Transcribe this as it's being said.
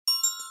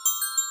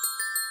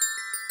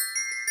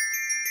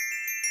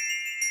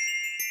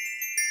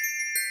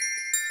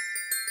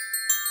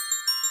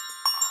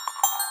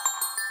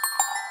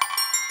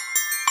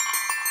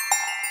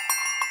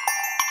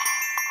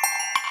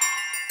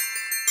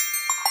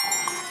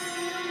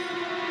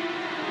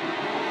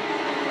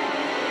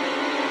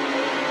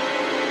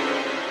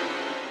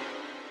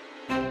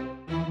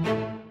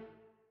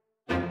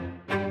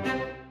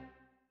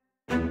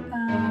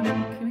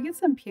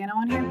some piano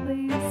on here,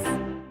 please?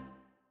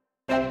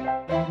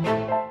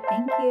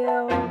 Thank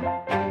you.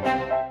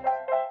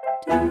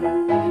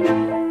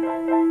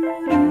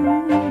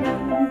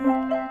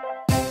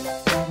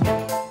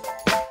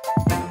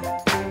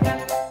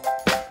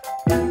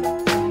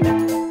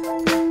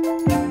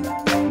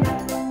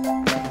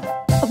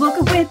 I woke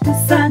up with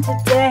the sun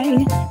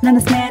today, none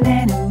is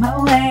standing in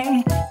my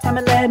way. Time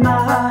I led my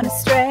heart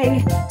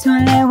astray to a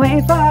land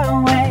way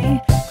far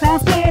away.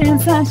 Clouds cleared and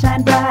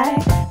sunshine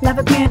bright, love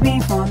appeared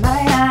before my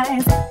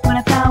eyes. What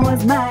I thought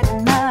was my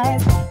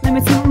demise led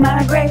me to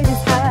my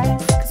greatest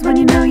highs. Cause when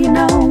you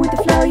know, with the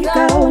flow you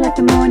go. Like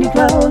the morning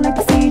glow, like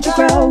the seed you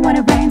grow. When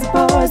it rains it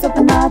pours,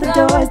 open all the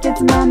doors,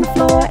 dancing on the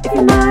floor if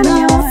you're mine or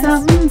yours.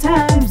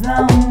 Sometimes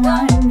the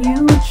one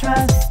you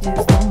trust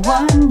is the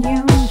one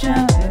you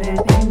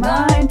shouldn't be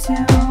mine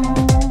to.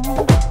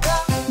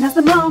 Now's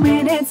the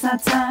moment, it's our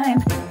time.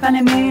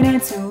 Finally made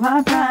it to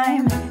our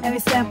prime. Every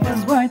step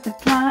was worth the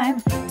climb.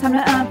 Time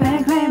to up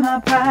and claim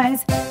our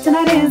prize.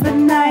 Tonight is the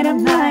night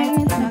of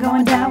nights. Not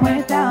going down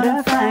without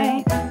a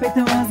fight. Break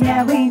the rules,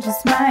 yeah, we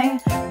just might.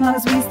 Long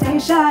as we stay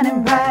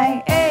shining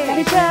bright. Got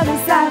each other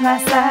side by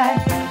side.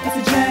 It's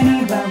a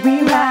journey, but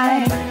we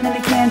ride.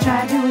 Nothing can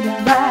try to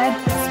divide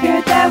the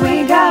spirit that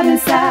we got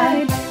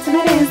inside.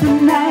 Tonight is the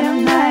night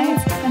of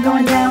nights. Not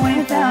going down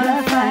without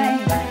a fight.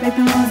 Break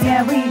the rules,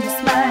 yeah, we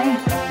just might.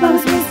 Long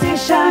as we stay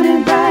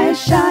shining bright,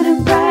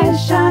 shining bright,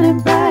 shining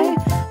bright.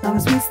 Long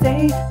as we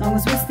stay, long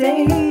as we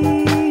stay,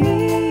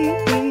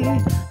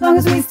 long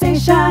as we stay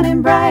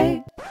shining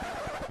bright.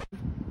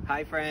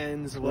 Hi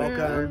friends,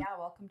 welcome. Yeah,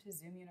 welcome to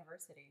Zoom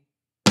University.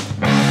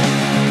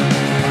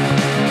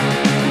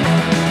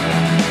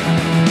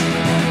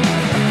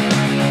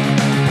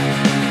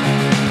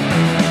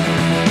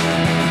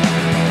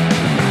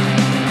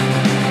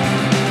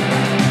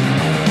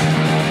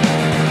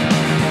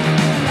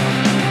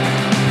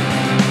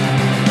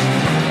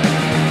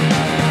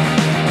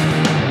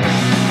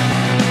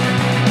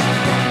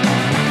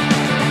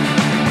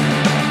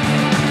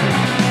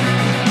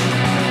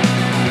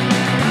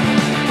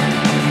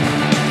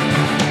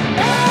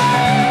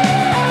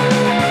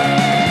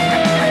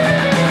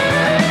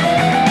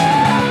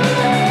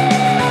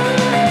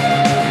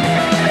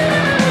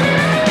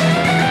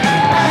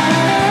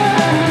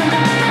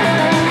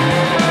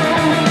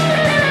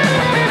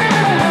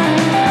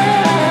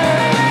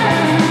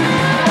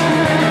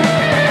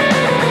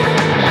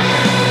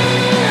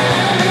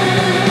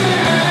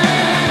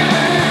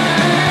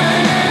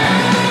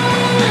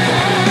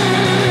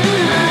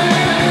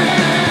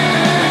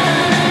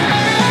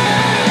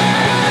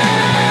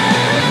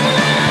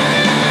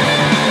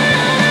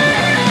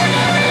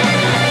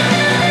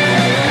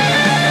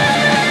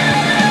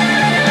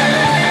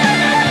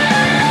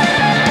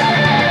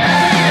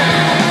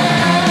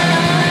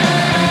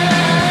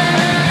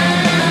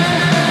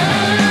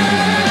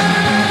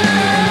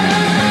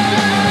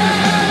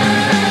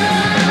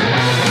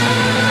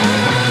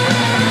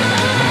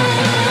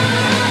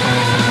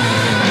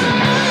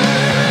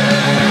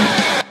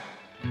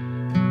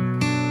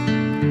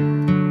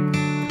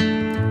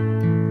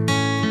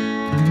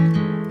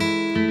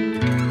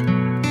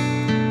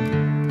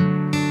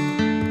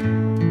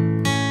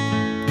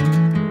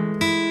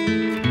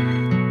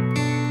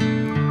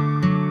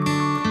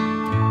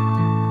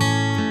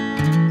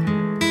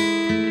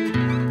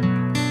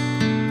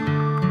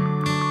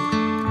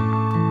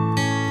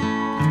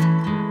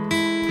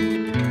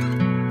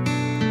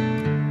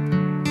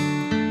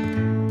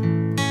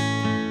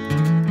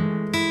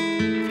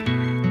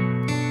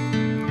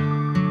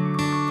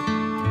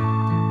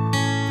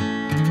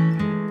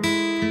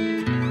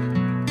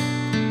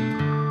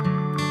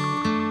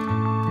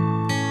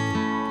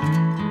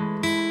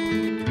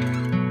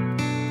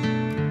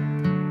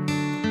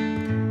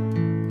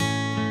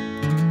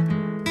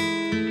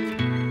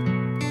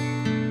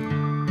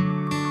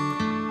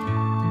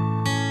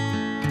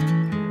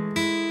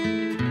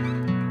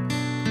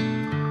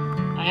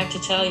 I have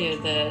to tell you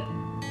that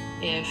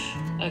if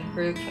a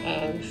group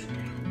of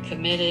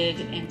committed,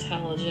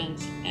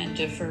 intelligent, and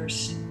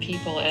diverse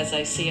people, as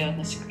I see on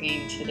the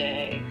screen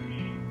today,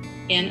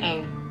 in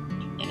a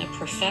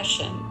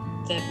profession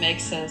that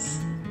makes us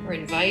or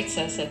invites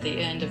us at the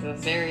end of a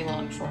very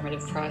long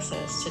formative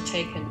process to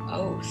take an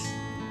oath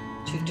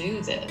to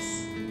do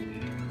this,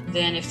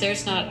 then if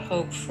there's not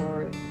hope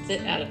for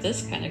out of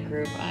this kind of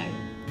group, I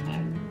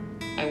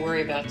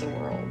worry about the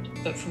world.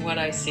 But from what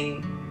I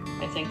see,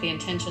 I think the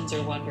intentions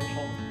are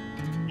wonderful,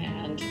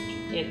 and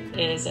it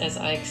is, as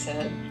Ike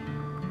said,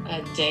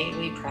 a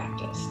daily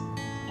practice.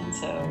 And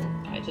so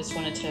I just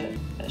wanted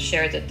to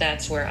share that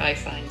that's where I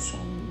find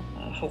some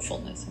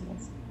hopefulness in